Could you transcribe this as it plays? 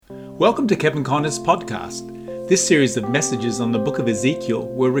Welcome to Kevin Conner's podcast. This series of messages on the book of Ezekiel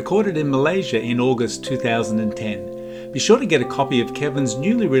were recorded in Malaysia in August 2010. Be sure to get a copy of Kevin's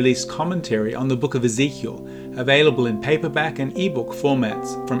newly released commentary on the book of Ezekiel, available in paperback and ebook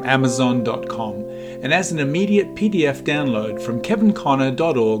formats from Amazon.com, and as an immediate PDF download from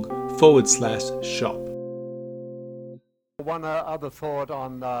kevinconner.org/shop. One other thought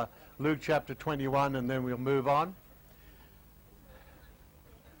on Luke chapter 21, and then we'll move on.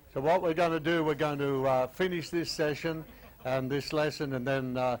 So what we're going to do, we're going to finish this session and this lesson and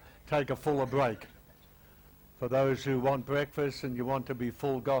then take a fuller break for those who want breakfast and you want to be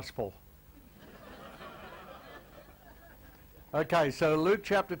full gospel. Okay, so Luke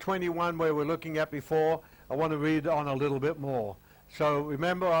chapter 21, where we're looking at before, I want to read on a little bit more. So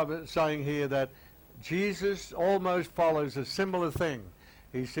remember I was saying here that Jesus almost follows a similar thing.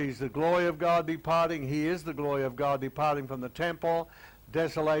 He sees the glory of God departing. He is the glory of God departing from the temple.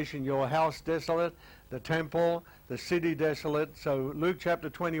 Desolation, your house desolate, the temple, the city desolate. So Luke chapter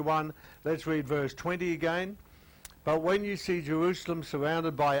 21, let's read verse 20 again. But when you see Jerusalem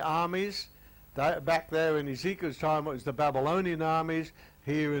surrounded by armies, back there in Ezekiel's time it was the Babylonian armies,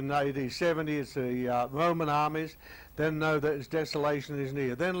 here in AD 70 it's the Roman armies, then know that its desolation is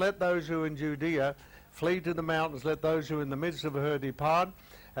near. Then let those who are in Judea flee to the mountains, let those who are in the midst of her depart,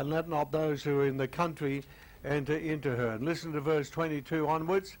 and let not those who are in the country enter into her. And listen to verse 22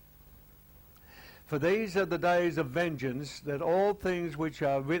 onwards. For these are the days of vengeance, that all things which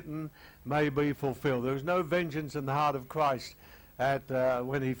are written may be fulfilled. There was no vengeance in the heart of Christ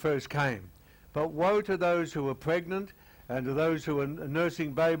when he first came. But woe to those who are pregnant and to those who are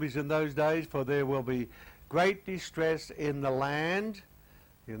nursing babies in those days, for there will be great distress in the land.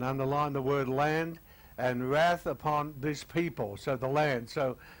 You can underline the word land, and wrath upon this people. So the land.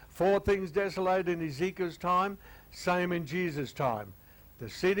 So 4 things desolate in Ezekiel's time, same in Jesus' time. The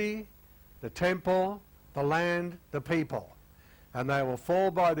city, the temple, the land, the people. And they will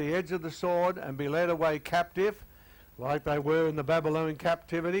fall by the edge of the sword and be led away captive, like they were in the Babylonian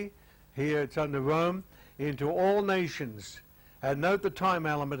captivity. Here it's under Rome, into all nations. And note the time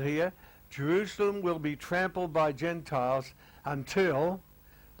element here. Jerusalem will be trampled by Gentiles until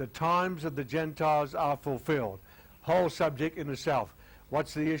the times of the Gentiles are fulfilled. Whole subject in itself.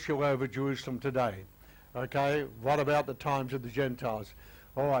 What's the issue over Jerusalem today? Okay, what about the times of the Gentiles?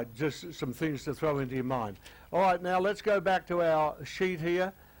 All right, just some things to throw into your mind. All right, now let's go back to our sheet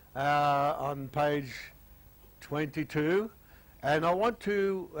here on page 22. And I want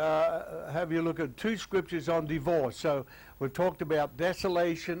to have you look at 2 scriptures on divorce. So we've talked about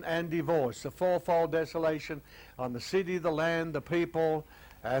desolation and divorce, the fourfold desolation on the city, the land, the people,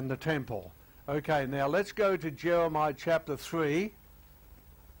 and the temple. Okay, now let's go to Jeremiah chapter 3.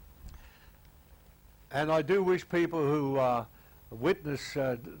 And I do wish people who witness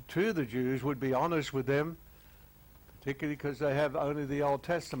to the Jews would be honest with them, particularly because they have only the Old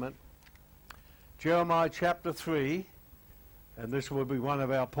Testament. Jeremiah chapter 3, and this will be one of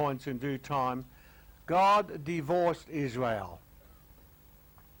our points in due time. God divorced Israel.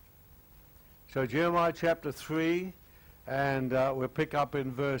 So Jeremiah chapter 3, and we'll pick up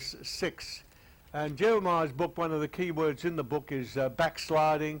in verse 6. And Jeremiah's book, one of the key words in the book is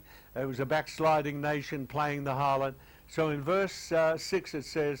backsliding. It was a backsliding nation playing the harlot. So in verse 6 it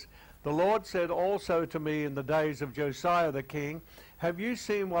says, The Lord said also to me in the days of Josiah the king, Have you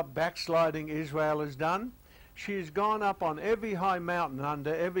seen what backsliding Israel has done? She has gone up on every high mountain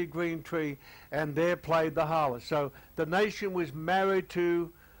under every green tree, and there played the harlot. So the nation was married to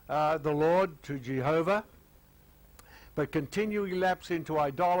the Lord, to Jehovah, but continually lapse into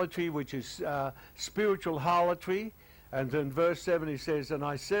idolatry, which is spiritual harlotry. And in verse 7 he says, And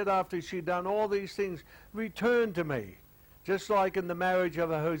I said after she'd done all these things, return to me. Just like in the marriage of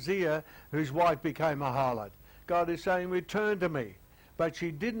a Hosea, whose wife became a harlot. God is saying, return to me. But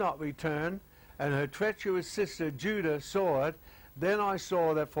she did not return, and her treacherous sister Judah saw it. Then I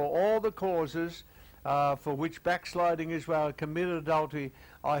saw that for all the causes for which backsliding Israel had committed adultery,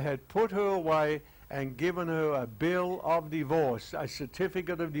 I had put her away and given her a bill of divorce, a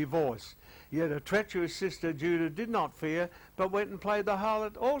certificate of divorce. Yet her treacherous sister Judah did not fear, but went and played the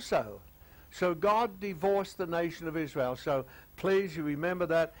harlot also. So God divorced the nation of Israel. So please you remember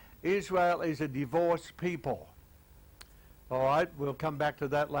that Israel is a divorced people. All right, we'll come back to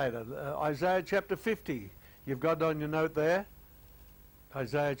that later. Isaiah chapter 50, you've got it on your note there.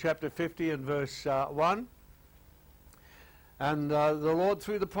 Isaiah chapter 50 and verse 1. And the Lord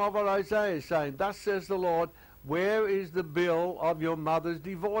through the prophet Isaiah is saying, Thus says the Lord, where is the bill of your mother's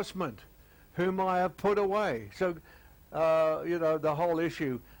divorcement, whom I have put away? So, the whole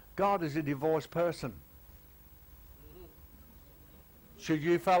issue, God is a divorced person. Should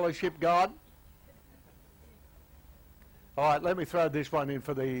you fellowship God? All right, let me throw this one in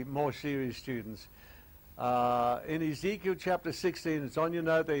for the more serious students. In Ezekiel chapter 16, it's on your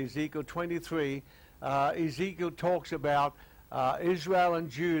note there, Ezekiel 23, Ezekiel talks about Israel and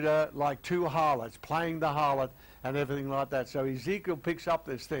Judah like two harlots, playing the harlot and everything like that. So Ezekiel picks up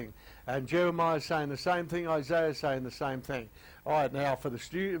this thing. And Jeremiah is saying the same thing, Isaiah is saying the same thing. All right, now for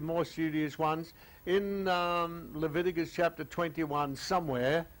the more studious ones, in Leviticus chapter 21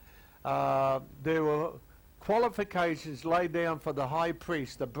 somewhere, there were qualifications laid down for the high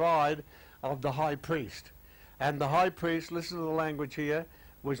priest, the bride of the high priest. And the high priest, listen to the language here,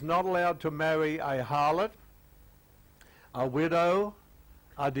 was not allowed to marry a harlot, a widow,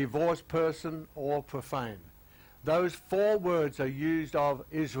 a divorced person, or profane. Those four words are used of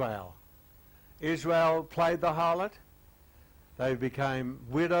Israel. Israel played the harlot. They became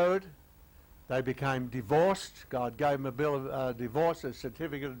widowed. They became divorced. God gave them a bill of divorce, a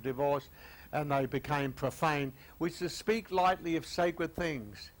certificate of divorce, and they became profane, which is to speak lightly of sacred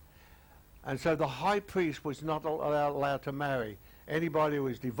things. And so the high priest was not allowed to marry anybody who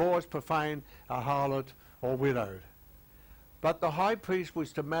was divorced, profane, a harlot, or widowed. But the high priest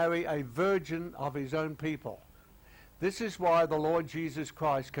was to marry a virgin of his own people. This is why the Lord Jesus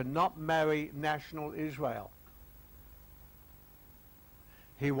Christ cannot marry national Israel.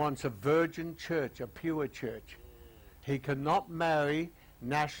 He wants a virgin church, a pure church. He cannot marry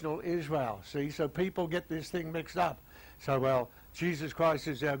national Israel. See, so people get this thing mixed up. So, well, Jesus Christ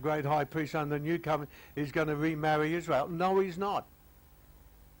is our great high priest under the new covenant. He's going to remarry Israel. No, he's not.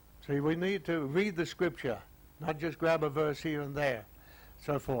 See, we need to read the scripture, not just grab a verse here and there,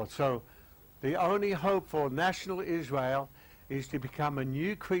 so forth. So the only hope for national Israel is to become a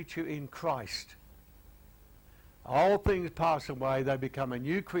new creature in Christ. All things pass away, they become a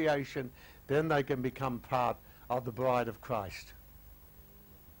new creation, then they can become part of the bride of Christ.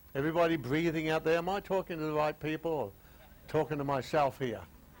 Everybody breathing out there, am I talking to the right people or talking to myself here?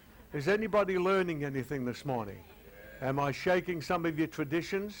 Is anybody learning anything this morning? Am I shaking some of your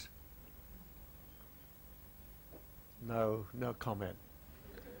traditions? No comment.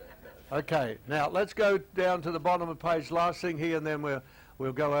 Okay, now let's go down to the bottom of the page, last thing here, and then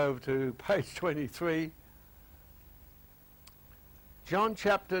we'll go over to page 23. John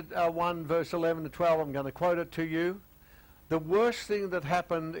chapter 1, verse 11 to 12, I'm going to quote it to you. The worst thing that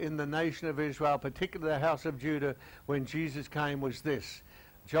happened in the nation of Israel, particularly the house of Judah, when Jesus came was this.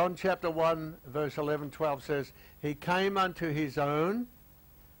 John chapter 1, verse 11, 12 says, he came unto his own,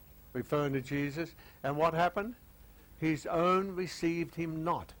 referring to Jesus, and what happened? His own received him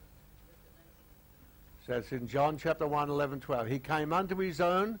not. So it's in John chapter 1, 11, 12. He came unto his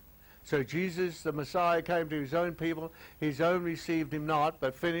own. So Jesus, the Messiah, came to his own people. His own received him not,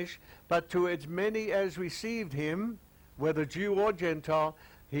 but finish. But to as many as received him, whether Jew or Gentile,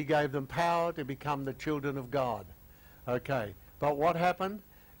 he gave them power to become the children of God. Okay, but what happened?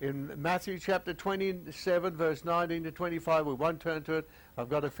 In Matthew chapter 27, verse 19 to 25, we won't turn to it. I've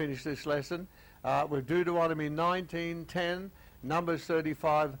got to finish this lesson. With Deuteronomy 19:10, Numbers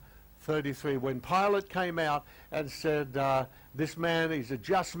 35:33. When Pilate came out and said, this man, he's a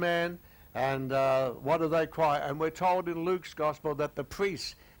just man, and what do they cry? And we're told in Luke's gospel that the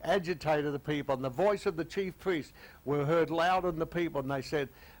priests agitated the people, and the voice of the chief priests were heard loud in the people, and they said,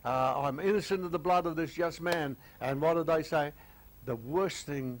 I'm innocent of the blood of this just man. And what did they say? The worst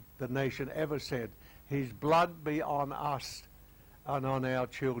thing the nation ever said, his blood be on us and on our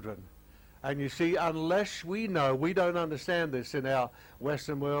children. And you see, unless we know, we don't understand this in our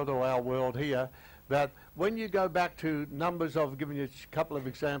Western world or our world here, that when you go back to Numbers, I've given you a couple of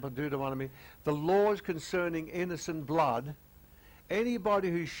examples, Deuteronomy, the laws concerning innocent blood,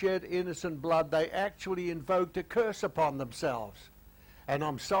 anybody who shed innocent blood, they actually invoked a curse upon themselves. And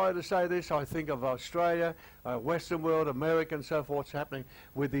I'm sorry to say this, I think of Australia, Western world, America and so forth, what's happening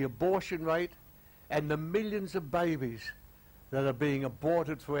with the abortion rate and the millions of babies that are being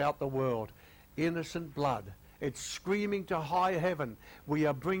aborted throughout the world. Innocent blood. It's screaming to high heaven. We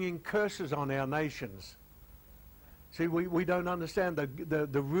are bringing curses on our nations. See, we don't understand.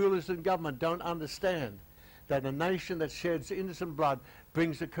 The rulers and government don't understand that a nation that sheds innocent blood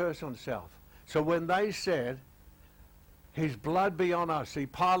brings a curse on itself. So when they said, his blood be on us. See,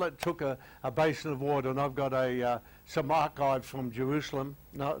 Pilate took a basin of water, and I've got some archives from Jerusalem,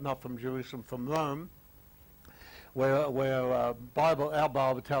 not from Jerusalem, from Rome, where our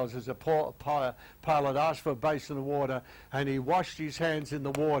Bible tells us that Pilate asked for a basin of water, and he washed his hands in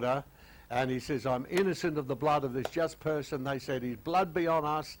the water, and he says, I'm innocent of the blood of this just person. They said, his blood be on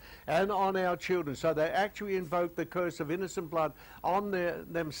us and on our children. So they actually invoked the curse of innocent blood on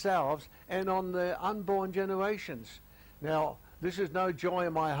themselves and on their unborn generations. Now, This is no joy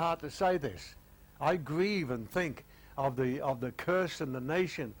in my heart to say this. I grieve and think of the curse in the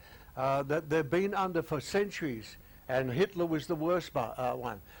nation that they've been under for centuries, and Hitler was the worst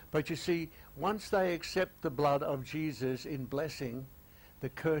one. But you see, once they accept the blood of Jesus in blessing, the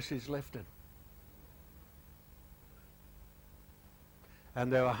curse is lifted.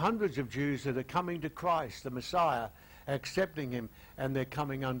 And there are hundreds of Jews that are coming to Christ, the Messiah, accepting him, and they're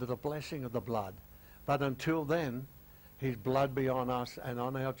coming under the blessing of the blood. But until then, his blood be on us and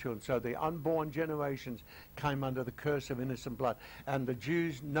on our children. So the unborn generations came under the curse of innocent blood. And the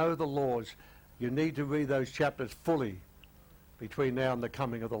Jews know the laws. You need to read those chapters fully between now and the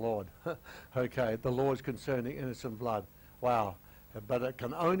coming of the Lord. Okay, the laws concerning innocent blood. Wow. But it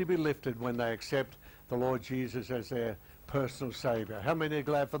can only be lifted when they accept the Lord Jesus as their personal Savior. How many are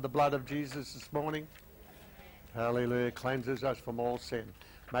glad for the blood of Jesus this morning? Hallelujah. Cleanses us from all sin.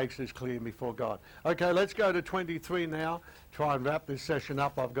 Makes us clear before God. Okay, let's go to 23 now. Try and wrap this session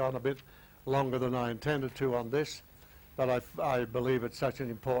up. I've gone a bit longer than I intended to on this, but I believe it's such an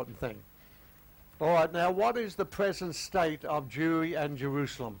important thing. All right, now what is the present state of Jewry and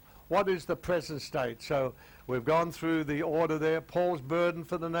Jerusalem? What is the present state? So we've gone through the order there. Paul's burden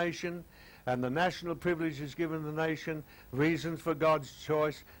for the nation, and the national privileges given the nation, reasons for God's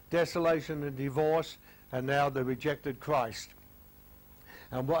choice, desolation and divorce, and now the rejected Christ.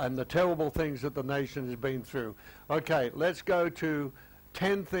 And the terrible things that the nation has been through. Okay, let's go to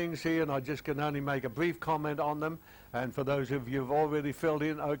 10 things here, and I just can only make a brief comment on them. And for those of you who've already filled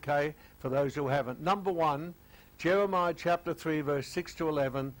in, okay. For those who haven't. Number 1, Jeremiah chapter 3, verse 6 to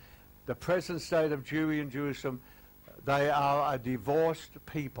 11, the present state of Jewry and Jerusalem, they are a divorced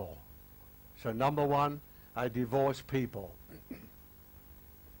people. So number 1, a divorced people.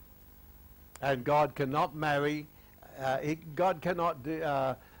 And God cannot marry, God cannot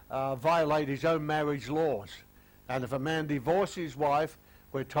violate his own marriage laws. And if a man divorces his wife,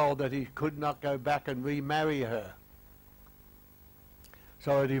 we're told that he could not go back and remarry her.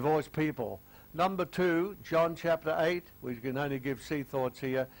 So a divorced people. Number 2, John chapter 8. We can only give C thoughts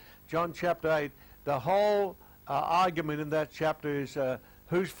here. John chapter 8. The whole argument in that chapter is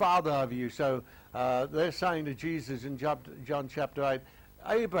whose father are you? So they're saying to Jesus in John chapter 8,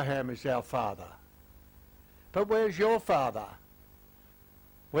 Abraham is our father. But where's your father?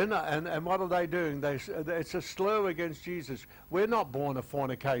 And what are they doing? It's a slur against Jesus. We're not born of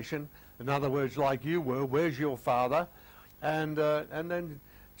fornication. In other words, like you were. Where's your father? And then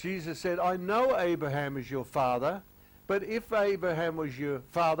Jesus said, I know Abraham is your father, but if Abraham was your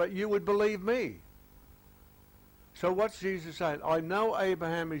father, you would believe me. So what's Jesus saying? I know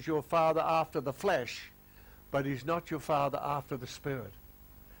Abraham is your father after the flesh, but he's not your father after the spirit.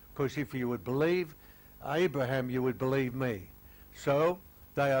 Because if you would believe Abraham, you would believe me. So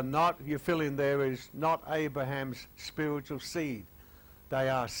they are not, you fill in there, is not Abraham's spiritual seed. They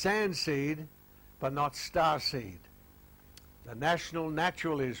are sand seed, but not star seed. The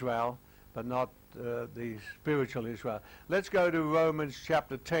natural Israel, but not the spiritual Israel. Let's go to Romans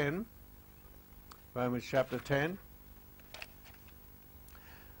chapter 10. Romans chapter 10.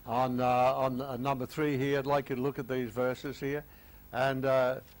 On number 3 here, I'd like you to look at these verses here. And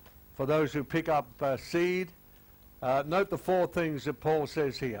for those who pick up seed, note the 4 things that Paul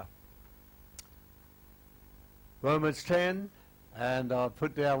says here. Romans 10, and I'll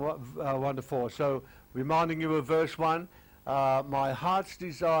put down 1 to 4. So, reminding you of verse 1, my heart's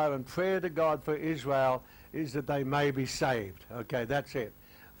desire and prayer to God for Israel is that they may be saved. Okay, that's it.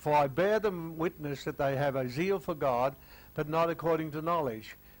 For I bear them witness that they have a zeal for God, but not according to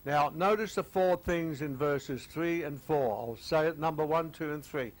knowledge. Now, notice the 4 things in verses 3 and 4. I'll say it, number 1, 2, and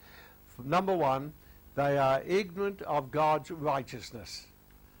 3. Number 1, they are ignorant of God's righteousness.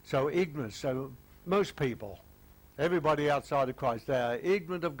 So ignorance, so most people, everybody outside of Christ, they are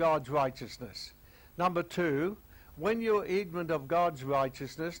ignorant of God's righteousness. Number 2, when you're ignorant of God's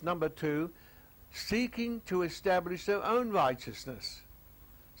righteousness, number 2, seeking to establish their own righteousness.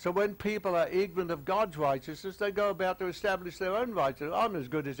 So when people are ignorant of God's righteousness, they go about to establish their own righteousness. I'm as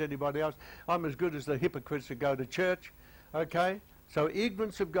good as anybody else. I'm as good as the hypocrites that go to church. Okay? So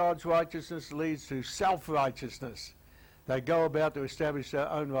ignorance of God's righteousness leads to self-righteousness. They go about to establish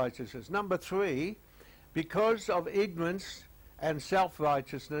their own righteousness. Number 3, because of ignorance and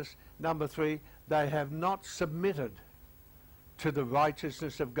self-righteousness, number 3, they have not submitted to the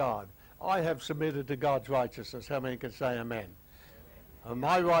righteousness of God. I have submitted to God's righteousness. How many can say amen?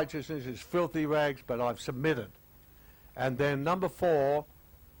 My righteousness is filthy rags, but I've submitted. And then number 4,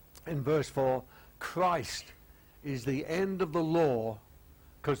 in verse 4, Christ is the end of the law,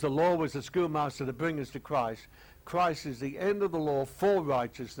 because the law was the schoolmaster to bring us to Christ. Christ is the end of the law for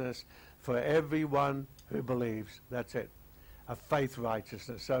righteousness for everyone who believes. That's it. of faith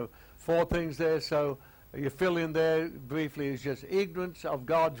righteousness. So 4 things there. So you fill in there briefly is just ignorance of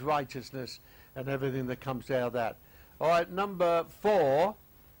God's righteousness and everything that comes out of that. All right, number 4,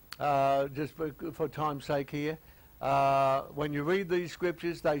 just for time's sake here, when you read these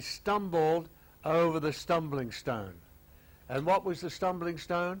scriptures, they stumbled over the stumbling stone. And what was the stumbling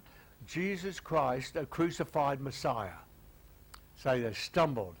stone? Jesus Christ, a crucified Messiah. So they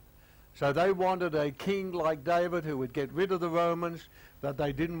stumbled. So they wanted a king like David who would get rid of the Romans, but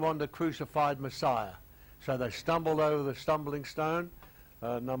they didn't want a crucified Messiah. So they stumbled over the stumbling stone.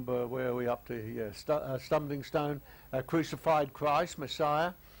 Where are we up to here? Stumbling stone, crucified Christ,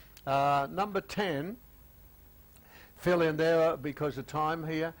 Messiah. Number 10, fill in there because of time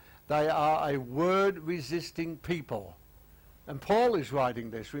here. They are a word-resisting people. And Paul is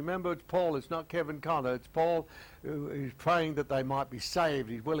writing this. Remember, it's Paul. It's not Kevin Connor. It's Paul who's praying that they might be saved.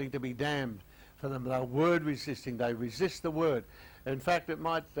 He's willing to be damned for them. They're word-resisting. They resist the word. In fact, it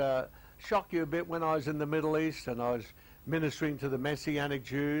might shock you a bit when I was in the Middle East and I was ministering to the Messianic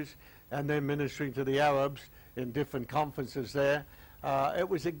Jews and then ministering to the Arabs in different conferences there. It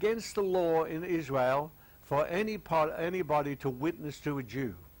was against the law in Israel for anybody to witness to a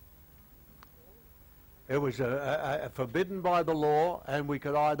Jew. It was forbidden by the law, and we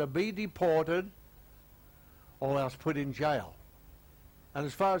could either be deported or else put in jail. And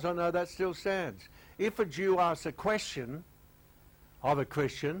as far as I know, that still stands. If a Jew asks a question of a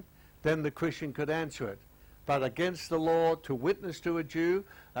Christian, then the Christian could answer it. But against the law to witness to a Jew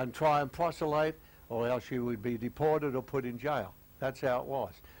and try and proselyte, or else you would be deported or put in jail. That's how it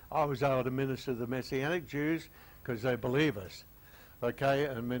was. I was able to minister to the Messianic Jews because they believe us. Okay,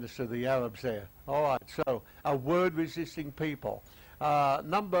 and minister to the Arabs there. All right, so a word-resisting people.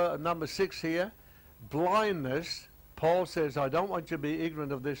 Number 6 here, blindness. Paul says, I don't want you to be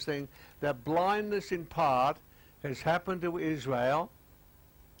ignorant of this thing, that blindness in part has happened to Israel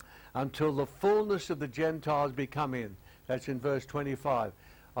until the fullness of the Gentiles be come in. That's in verse 25.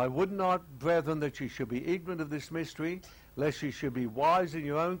 I would not, brethren, that you should be ignorant of this mystery, lest you should be wise in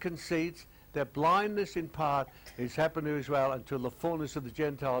your own conceits, that blindness in part has happened to Israel until the fullness of the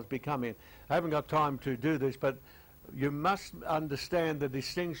Gentiles be come in. I haven't got time to do this, but you must understand the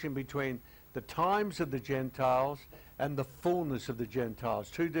distinction between the times of the Gentiles and the fullness of the Gentiles.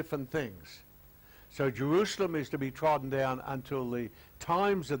 2 different things. So Jerusalem is to be trodden down until the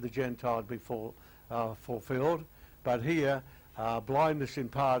times of the Gentiles be fulfilled. But here, blindness in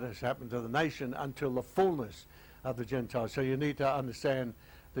part has happened to the nation until the fullness of the Gentiles. So you need to understand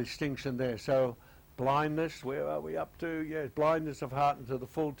the distinction there. So blindness, where are we up to? Yes, blindness of heart until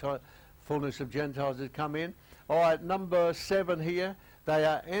the fullness of Gentiles has come in. All right, number 7 here. They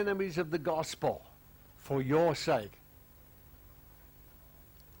are enemies of the gospel for your sake.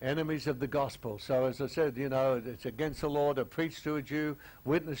 Enemies of the gospel. So as I said, you know, it's against the law to preach to a Jew,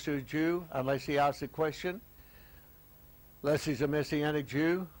 witness to a Jew, unless he asks a question. Unless he's a Messianic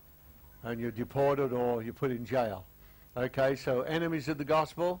Jew, and you're deported or you're put in jail. Okay, so enemies of the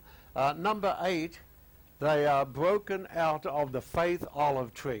gospel. Number 8, they are broken out of the faith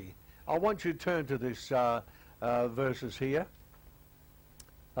olive tree. I want you to turn to this verses here.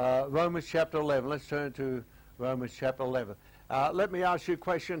 Romans chapter 11. Let's turn to Romans chapter 11. Let me ask you a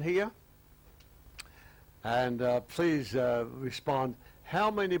question here. And please respond.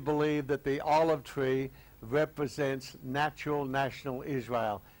 How many believe that the olive tree represents natural national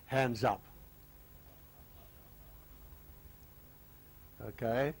Israel? Hands up.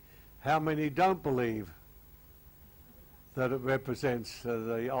 Okay. How many don't believe that it represents,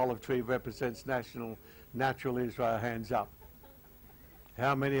 the olive tree represents natural Israel? Hands up.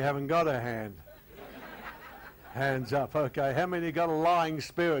 How many haven't got a hand? Hands up. Okay. How many got a lying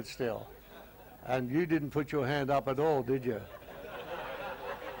spirit still? And you didn't put your hand up at all, did you?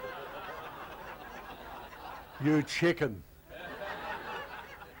 You chicken.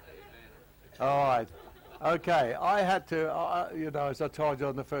 All right. Okay, I had to, you know, as I told you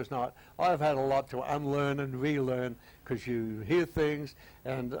on the first night, I've had a lot to unlearn and relearn because you hear things,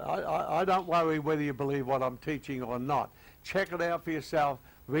 and I don't worry whether you believe what I'm teaching or not. Check it out for yourself,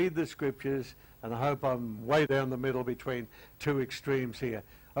 read the scriptures, and I hope I'm way down the middle between 2 extremes here.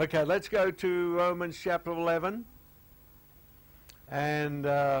 Okay, let's go to Romans chapter 11, and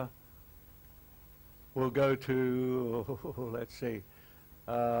we'll go to, let's see,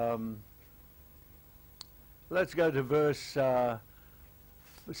 let's go to verse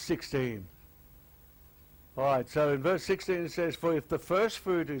 16. All right, so in verse 16 it says, for if the first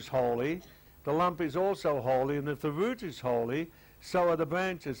fruit is holy, the lump is also holy, and if the root is holy, so are the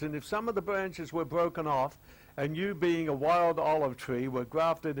branches. And if some of the branches were broken off, and you being a wild olive tree were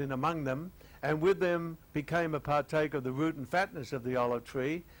grafted in among them, and with them became a partaker of the root and fatness of the olive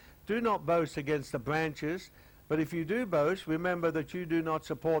tree. Do not boast against the branches, but if you do boast, remember that you do not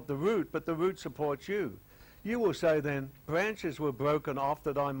support the root, but the root supports you. You will say then, branches were broken off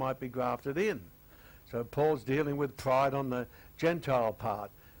that I might be grafted in. So Paul's dealing with pride on the Gentile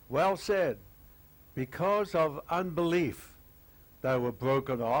part. Well said. Because of unbelief they were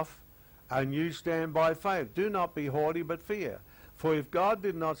broken off, and you stand by faith. Do not be haughty, but fear. For if God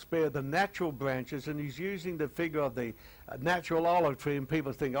did not spare the natural branches, and he's using the figure of the natural olive tree, and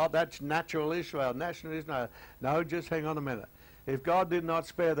people think, oh, that's natural Israel, national Israel. No, just hang on a minute. If God did not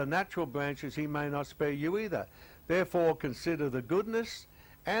spare the natural branches, he may not spare you either. Therefore consider the goodness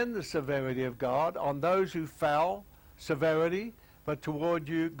and the severity of God on those who fell, severity, but toward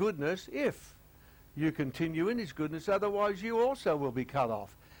you goodness, if you continue in his goodness, otherwise you also will be cut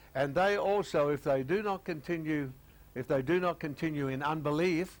off. And they also, if they do not continue in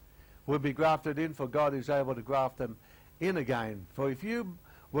unbelief, will be grafted in, for God is able to graft them in again. For if you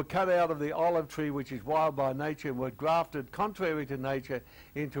were cut out of the olive tree, which is wild by nature, and were grafted contrary to nature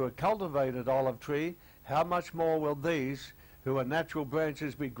into a cultivated olive tree, how much more will these, who are natural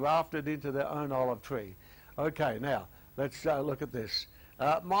branches, be grafted into their own olive tree? Okay, now, let's look at this.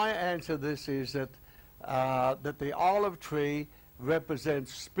 My answer to this is that the olive tree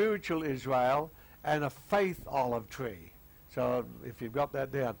represents spiritual Israel and a faith olive tree. So if you've got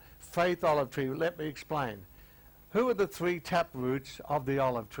that down, faith olive tree, let me explain. Who are the three tap roots of the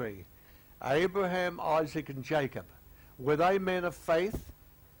olive tree? Abraham, Isaac, and Jacob. Were they men of faith?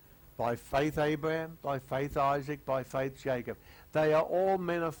 By faith Abraham, by faith Isaac, by faith Jacob. They are all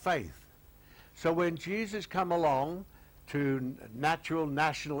men of faith. So when Jesus come along to natural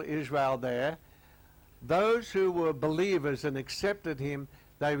national Israel there, those who were believers and accepted him,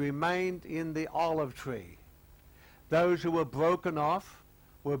 they remained in the olive tree. Those who were broken off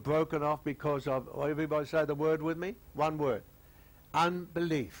because of, everybody say the word with me? One word.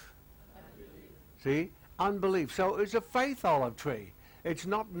 Unbelief. See? Unbelief. So it's a faith olive tree. It's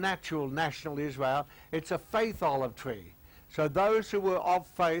not natural national Israel. It's a faith olive tree. So those who were of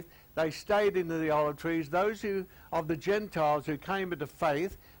faith, they stayed into the olive trees. Those who, of the Gentiles who came into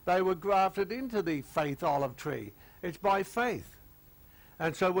faith, they were grafted into the faith olive tree. It's by faith.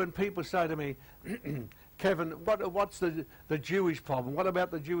 And so when people say to me, Kevin, what's the Jewish problem? What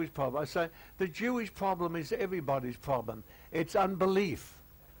about the Jewish problem? I say, the Jewish problem is everybody's problem. It's unbelief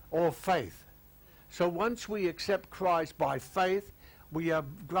or faith. So once we accept Christ by faith, we are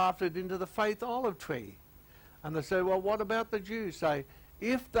grafted into the faith olive tree. And they say, well, what about the Jews? Say,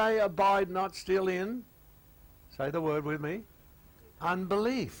 if they abide not still in, say the word with me,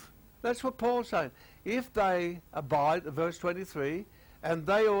 unbelief. That's what Paul's saying. If they abide, verse 23, and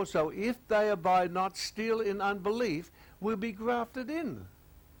they also, if they abide not still in unbelief, will be grafted in.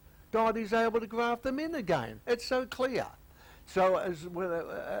 God is able to graft them in again. It's so clear. So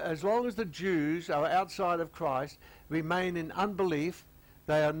as long as the Jews are outside of Christ, remain in unbelief,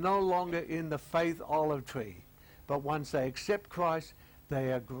 they are no longer in the faith olive tree. But once they accept Christ,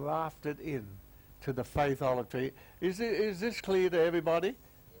 they are grafted in to the faith olive tree. Is this clear to everybody?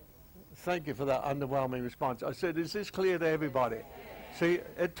 Thank you for that underwhelming response. I said, is this clear to everybody? See,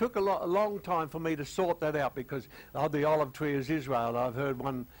 it took a long time for me to sort that out because the olive tree is Israel. I've heard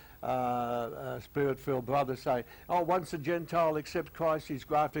one spirit-filled brother say, oh, once a Gentile accepts Christ, he's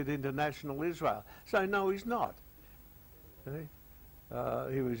grafted into national Israel. So, no, he's not. See?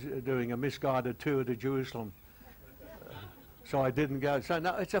 He was doing a misguided tour to Jerusalem. So I didn't go. So,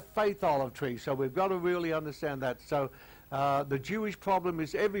 no, it's a faith olive tree. So we've got to really understand that. So the Jewish problem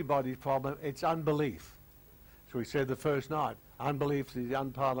is everybody's problem. It's unbelief. So we said the first night, unbelief is the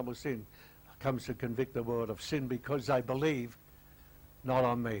unpardonable sin. Comes to convict the world of sin because they believe, not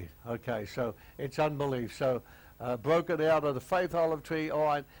on me. Okay, so it's unbelief. So broken out of the faith olive tree. All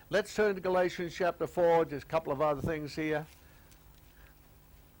right, let's turn to Galatians chapter 4. Just a couple of other things here.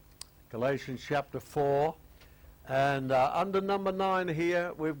 Galatians chapter 4. And under number 9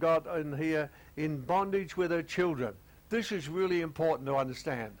 here, we've got in here, in bondage with her children. This is really important to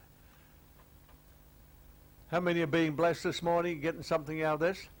understand. How many are being blessed this morning, getting something out of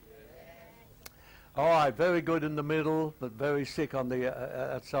this? All right, very good in the middle, but very sick on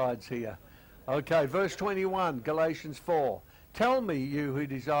the outsides here. Okay, verse 21, Galatians 4. Tell me, you who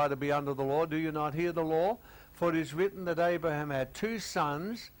desire to be under the law, do you not hear the law? For it is written that Abraham had 2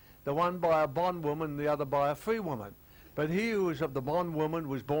 sons, the one by a bondwoman, the other by a free woman. But he who was of the bondwoman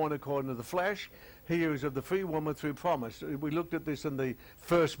was born according to the flesh, here is of the free woman through promise. We looked at this in the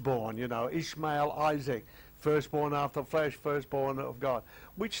firstborn, Ishmael, Isaac, firstborn after flesh, firstborn of God.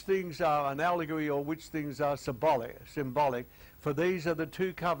 Which things are an allegory or which things are symbolic? For these are the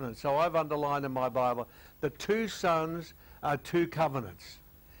two covenants. So I've underlined in my Bible, the two sons are two covenants.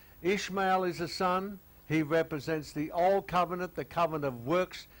 Ishmael is a son. He represents the old covenant, the covenant of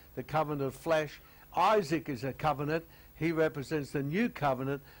works, the covenant of flesh. Isaac is a covenant. He represents the new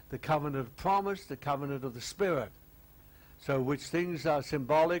covenant, the covenant of promise, the covenant of the Spirit. So which things are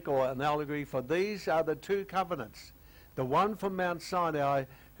symbolic or an allegory? For these are the two covenants. The one from Mount Sinai,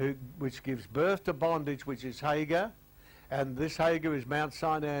 which gives birth to bondage, which is Hagar. And this Hagar is Mount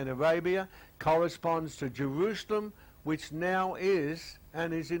Sinai in Arabia, corresponds to Jerusalem, which now is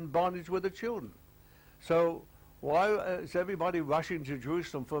and is in bondage with the children. So why is everybody rushing to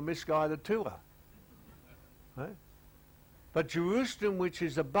Jerusalem for a misguided tour? Right? But Jerusalem, which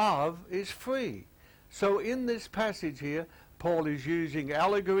is above, is free. So in this passage here, Paul is using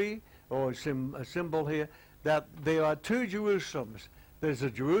allegory, or a symbol here, that there are two Jerusalems. There's a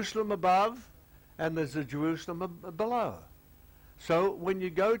Jerusalem above, and there's a Jerusalem below. So when you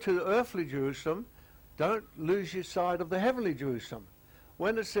go to earthly Jerusalem, don't lose your sight of the heavenly Jerusalem.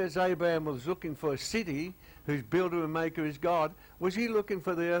 When it says Abraham was looking for a city whose builder and maker is God, was he looking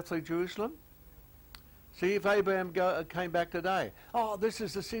for the earthly Jerusalem? See, if Abraham came back today, this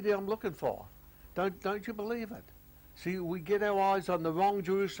is the city I'm looking for. Don't you believe it? See, we get our eyes on the wrong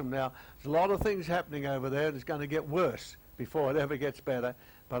Jerusalem now. There's a lot of things happening over there, and it's going to get worse before it ever gets better.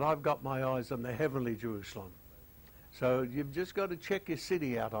 But I've got my eyes on the heavenly Jerusalem. So you've just got to check your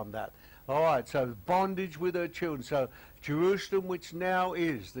city out on that. All right, so bondage with her children. So Jerusalem, which now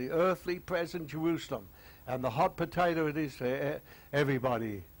is the earthly present Jerusalem. And the hot potato it is for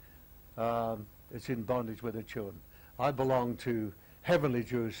everybody. It's in bondage with her children. I belong to heavenly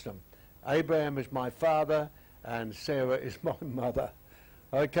Jerusalem. Abraham is my father, and Sarah is my mother.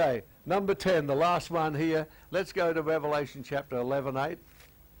 Okay, number 10, the last one here. Let's go to Revelation chapter 11:8.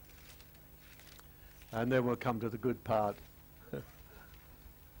 And then we'll come to the good part.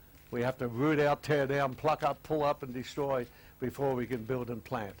 We have to root out, tear down, pluck up, pull up, and destroy before we can build and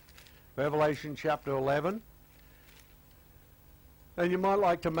plant. Revelation chapter 11. And you might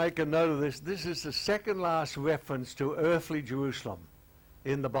like to make a note of this. This is the second last reference to earthly Jerusalem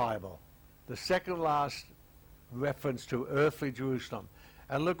in the Bible. The second last reference to earthly Jerusalem.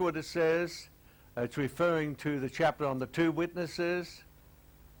 And look what it says. It's referring to the chapter on the two witnesses.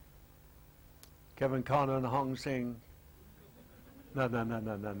 Kevin Connor and Hong Sing. No.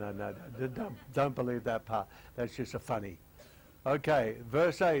 Don't believe that part. That's just a funny. Okay,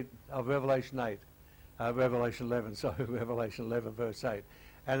 verse 8 of Revelation 8. Revelation 11, Revelation 11, verse 8.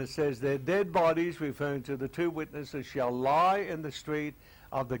 And it says, their dead bodies, referring to the two witnesses, shall lie in the street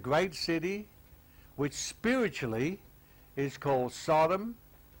of the great city, which spiritually is called Sodom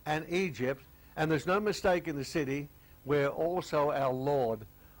and Egypt. And there's no mistake in the city where also our Lord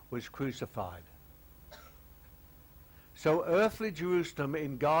was crucified. So earthly Jerusalem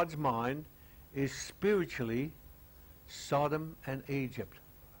in God's mind is spiritually Sodom and Egypt.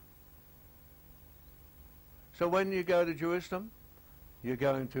 So when you go to Jerusalem, you're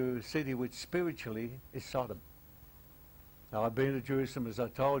going to a city which spiritually is Sodom. Now I've been to Jerusalem, as I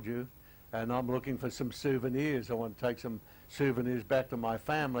told you, and I'm looking for some souvenirs. I want to take some souvenirs back to my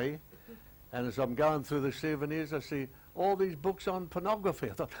family. And as I'm going through the souvenirs, I see all these books on pornography.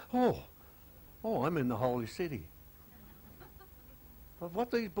 I thought, oh, I'm in the holy city. But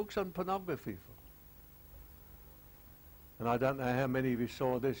what are these books on pornography for? And I don't know how many of you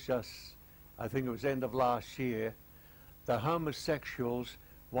saw this, I think it was end of last year. The homosexuals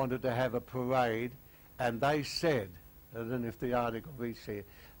wanted to have a parade, and they said, I don't know if the article reached here,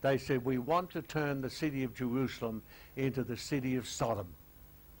 they said, we want to turn the city of Jerusalem into the city of Sodom.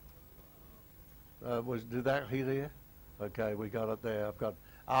 Did that hear there? Okay, we got it there. I've got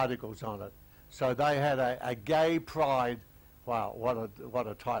articles on it. So they had a gay pride. Wow, what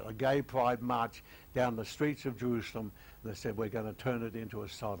a title. A gay pride march down the streets of Jerusalem. They said, we're going to turn it into a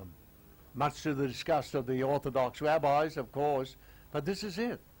Sodom. Much to the disgust of the Orthodox rabbis, of course, but this is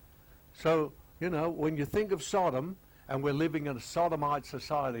it. So, when you think of Sodom, and we're living in a Sodomite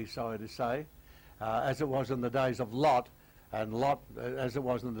society, sorry to say, as it was in the days of Lot, and Lot, as it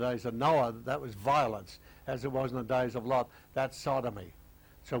was in the days of Noah, that was violence. As it was in the days of Lot, that's sodomy.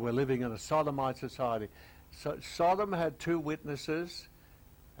 So we're living in a Sodomite society. So Sodom had two witnesses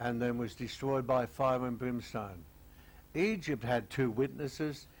and then was destroyed by fire and brimstone. Egypt had two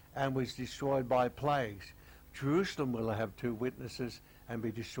witnesses and was destroyed by plagues. Jerusalem will have two witnesses and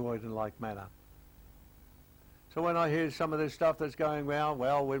be destroyed in like manner. So when I hear some of this stuff that's going around,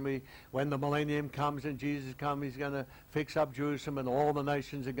 well, when the millennium comes and Jesus comes, he's going to fix up Jerusalem and all the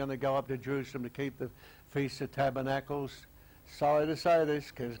nations are going to go up to Jerusalem to keep the Feast of Tabernacles. Sorry to say this,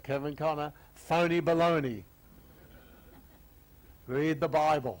 because Kevin Connor, phony baloney. Read the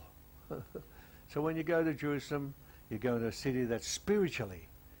Bible. So when you go to Jerusalem, you go to a city that spiritually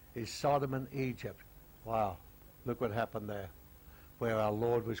is Sodom and Egypt. Wow, look what happened there, where our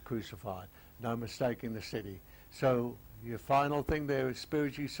Lord was crucified. No mistaking the city. So your final thing there is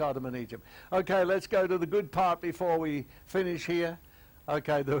spiritually Sodom and Egypt. Okay, let's go to the good part before we finish here.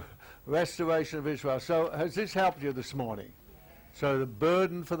 Okay, the restoration of Israel. So has this helped you this morning? So the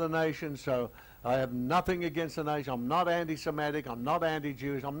burden for the nation. So I have nothing against the nation. I'm not anti-Semitic. I'm not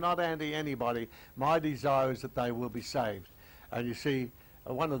anti-Jewish. I'm not anti-anybody. My desire is that they will be saved. And you see,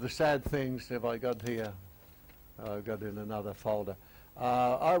 one of the sad things, have I got here? I've got in another folder.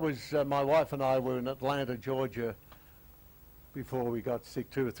 My wife and I were in Atlanta, Georgia, before we got sick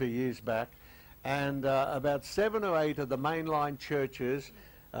 2 or 3 years back, and about 7 or 8 of the mainline churches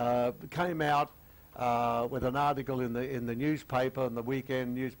came out with an article in the newspaper, in the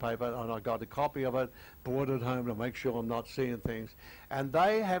weekend newspaper, and I got a copy of it, brought it home to make sure I'm not seeing things, and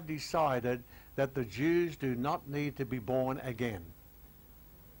they have decided that the Jews do not need to be born again.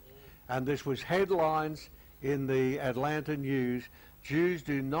 And this was headlines in the Atlanta News. Jews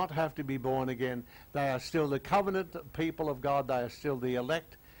do not have to be born again. They are still the covenant people of God. They are still the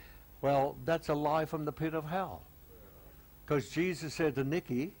elect. Well, that's a lie from the pit of hell. Because Jesus said to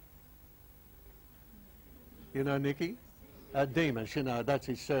Nicky, you know Nicky? Demas, you know, that's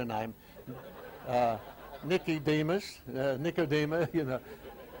his surname. Nicodemus, Nicodemus, you know.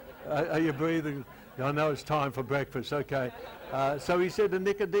 Are you breathing? I know it's time for breakfast, okay. So he said to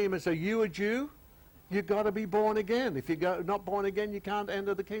Nicodemus, are you a Jew? You've got to be born again. If you're not born again, you can't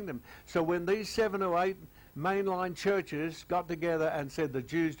enter the kingdom. So when these 7 or 8 mainline churches got together and said the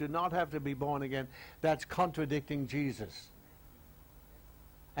Jews do not have to be born again, that's contradicting Jesus.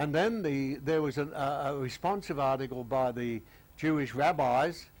 And then there was a responsive article by the Jewish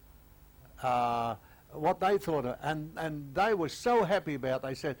rabbis, what they thought of, and they were so happy about it.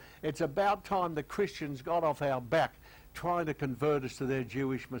 They said, it's about time the Christians got off our back trying to convert us to their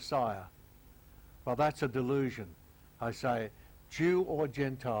Jewish Messiah. Well, that's a delusion. I say, Jew or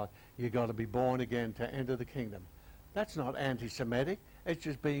Gentile, you've got to be born again to enter the kingdom. That's not anti-Semitic. It's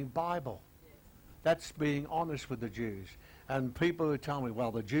just being Bible. That's being honest with the Jews. And people who tell me, well,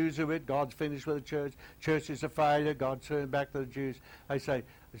 the Jews are it, God's finished with the church, church is a failure, God turned back to the Jews. I say,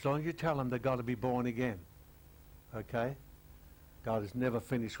 as long as you tell them they've got to be born again, okay? God is never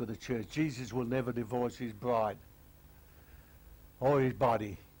finished with the church. Jesus will never divorce his bride or his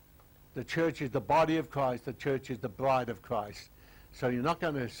body. The church is the body of Christ. The church is the bride of Christ. So you're not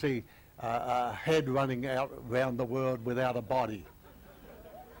going to see a head running out around the world without a body.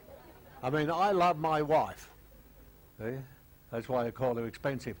 I mean, I love my wife. See? That's why I call her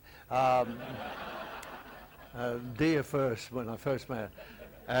expensive. Dear first, when I first met her.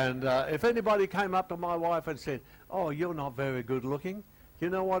 And if anybody came up to my wife and said, oh, you're not very good looking, you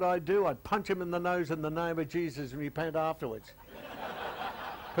know what I'd do? I'd punch him in the nose in the name of Jesus and repent afterwards.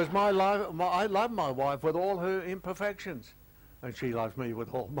 Because I love my wife with all her imperfections. And she loves me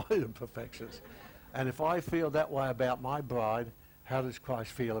with all my imperfections. And if I feel that way about my bride, how does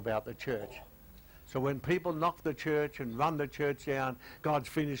Christ feel about the church? So when people knock the church and run the church down, God's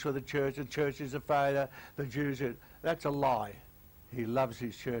finished with the church is a failure, the Jews are... That's a lie. He loves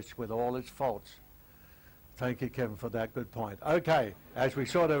his church with all its faults. Thank you, Kevin, for that good point. Okay, as we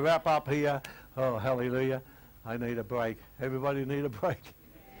sort of wrap up here, oh, hallelujah, I need a break. Everybody need a break?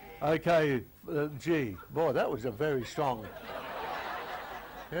 Okay, gee, boy, that was a very strong...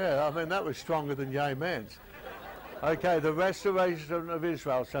 Yeah, I mean, that was stronger than yay man's. Okay, the restoration of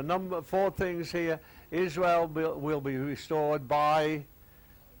Israel. So 4 things here. Israel will be restored by...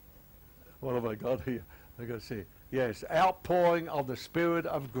 What have I got here? I've got to see. Yes, outpouring of the Spirit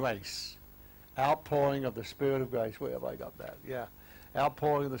of grace. Outpouring of the Spirit of grace. Where have I got that? Yeah,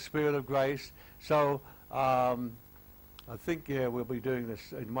 outpouring of the Spirit of grace. So... I think, yeah, we'll be doing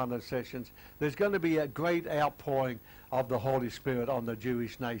this in one of the sessions. There's going to be a great outpouring of the Holy Spirit on the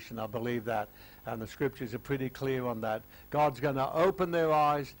Jewish nation. I believe that. And the scriptures are pretty clear on that. God's going to open their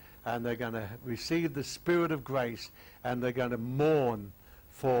eyes and they're going to receive the Spirit of grace and they're going to mourn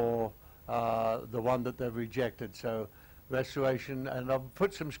for the one that they've rejected. So restoration. And I'll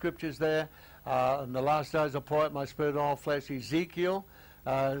put some scriptures there. In the last days I'll pour out my Spirit on all flesh. Ezekiel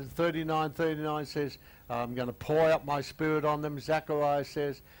 39:39 says, I'm going to pour out my Spirit on them. Zechariah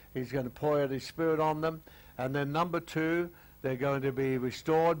says he's going to pour out his Spirit on them. And then number 2, they're going to be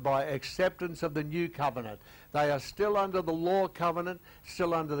restored by acceptance of the new covenant. They are still under the law covenant,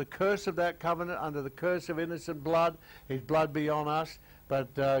 still under the curse of that covenant, under the curse of innocent blood, his blood be on us.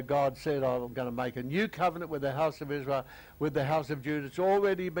 But God said, I'm going to make a new covenant with the house of Israel, with the house of Judah. It's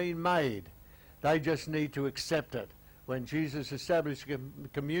already been made. They just need to accept it. When Jesus established the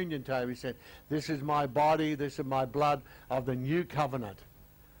communion table, he said, this is my body, this is my blood of the new covenant.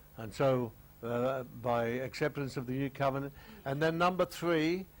 And so, by acceptance of the new covenant. And then number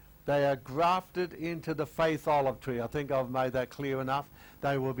 3, they are grafted into the faith olive tree. I think I've made that clear enough.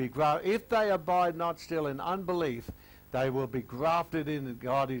 They will be grafted. If they abide not still in unbelief, they will be grafted in, and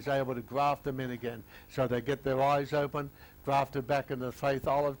God is able to graft them in again. So they get their eyes open, grafted back into the faith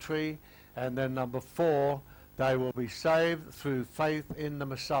olive tree. And then number 4, they will be saved through faith in the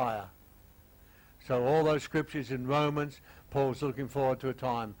Messiah. So all those scriptures in Romans, Paul's looking forward to a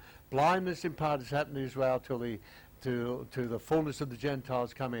time. Blindness in part has happened in Israel till the fullness of the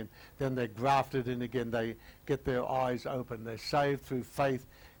Gentiles come in. Then they're grafted in again. They get their eyes open. They're saved through faith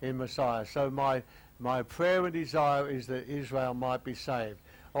in Messiah. So my prayer and desire is that Israel might be saved.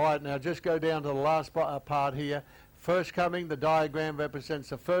 All right, now just go down to the last part here. First coming, the diagram represents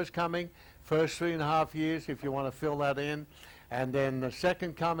the first coming, first 3.5 years, if you want to fill that in. And then the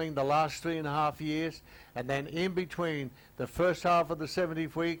second coming, the last 3.5 years. And then in between, the first half of the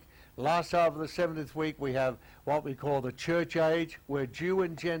 70th week, last half of the 70th week, we have what we call the church age, where Jew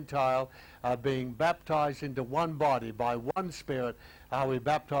and Gentile are being baptized into one body. By one Spirit are we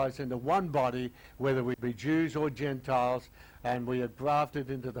baptized into one body, whether we be Jews or Gentiles, and we are grafted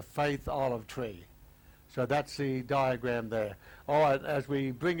into the faith olive tree. So that's the diagram there. All right, as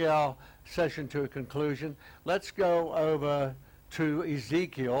we bring our session to a conclusion, let's go over to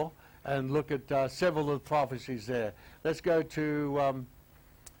Ezekiel and look at several of the prophecies there. Let's go to...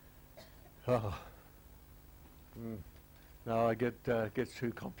 no, I gets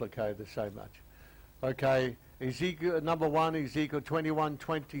too complicated to say much. Okay, Ezekiel, number 1, Ezekiel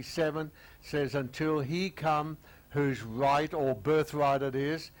 21:27 says, until he come whose right or birthright it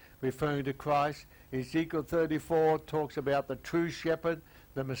is, referring to Christ. Ezekiel 34 talks about the true shepherd,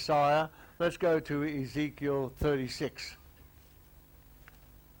 the Messiah. Let's go to Ezekiel 36.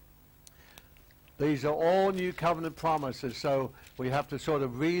 These are all new covenant promises, so we have to sort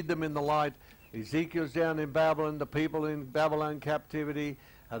of read them in the light. Ezekiel's down in Babylon, the people in Babylon captivity,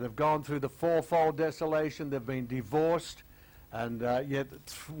 they've gone through the fourfold desolation, they've been divorced, and yet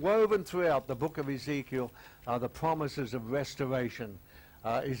woven throughout the book of Ezekiel are the promises of restoration.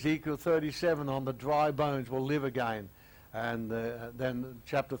 Ezekiel 37, on the dry bones will live again. And then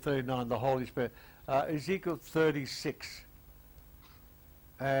chapter 39, the Holy Spirit. Ezekiel 36.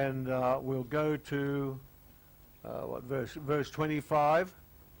 And we'll go to, what verse? Verse 25.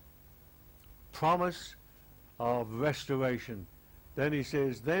 Promise of restoration. Then he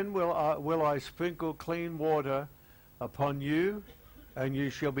says, then will I sprinkle clean water upon you, and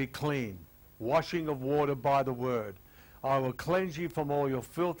you shall be clean. Washing of water by the word. I will cleanse you from all your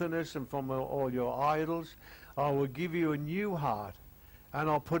filthiness and from all your idols. I will give you a new heart, and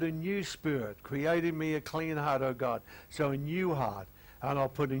I'll put a new spirit. Create in me a clean heart, O God. So a new heart, and I'll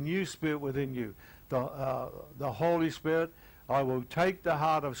put a new spirit within you. The Holy Spirit, I will take the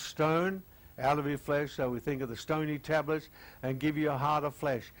heart of stone out of your flesh, so we think of the stony tablets, and give you a heart of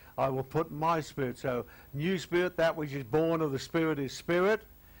flesh. I will put my spirit. So new spirit, that which is born of the Spirit is spirit,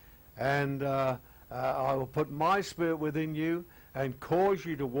 and I will put my spirit within you and cause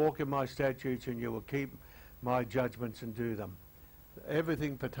you to walk in my statutes, and you will keep my judgments and do them.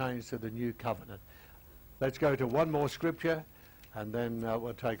 Everything pertains to the new covenant. Let's go to one more scripture, and then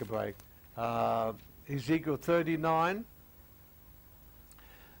we'll take a break. Ezekiel 39,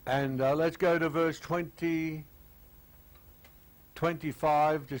 and let's go to verse 25,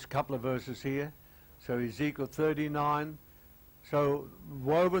 just a couple of verses here. So Ezekiel 39. So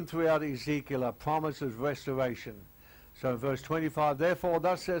woven throughout Ezekiel are promises of restoration. So verse 25, therefore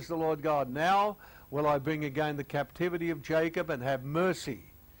thus says the Lord God, now will I bring again the captivity of Jacob and have mercy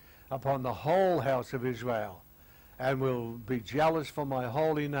upon the whole house of Israel, and will be jealous for my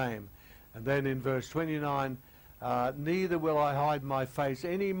holy name. And then in verse 29, neither will I hide my face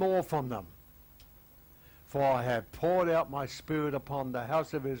any more from them, for I have poured out my spirit upon the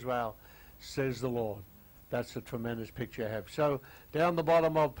house of Israel, says the Lord. That's a tremendous picture I have. So down the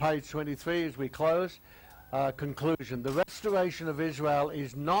bottom of page 23 as we close, conclusion. The restoration of Israel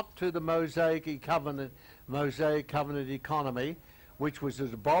is not to the Mosaic covenant economy, which was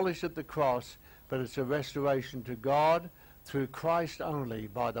abolished at the cross, but it's a restoration to God through Christ only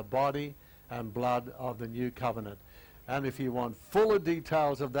by the body and blood of the new covenant. And if you want fuller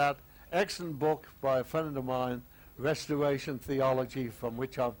details of that, excellent book by a friend of mine, restoration theology from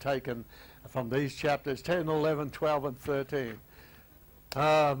which I've taken from these chapters 10, 11, 12, and 13.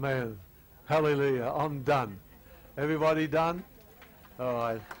 Amen. Hallelujah. I'm done. Everybody done? All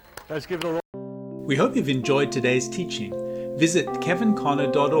right. Let's give it a We hope you've enjoyed today's teaching. Visit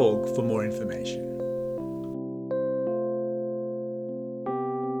kevinconnor.org for more information.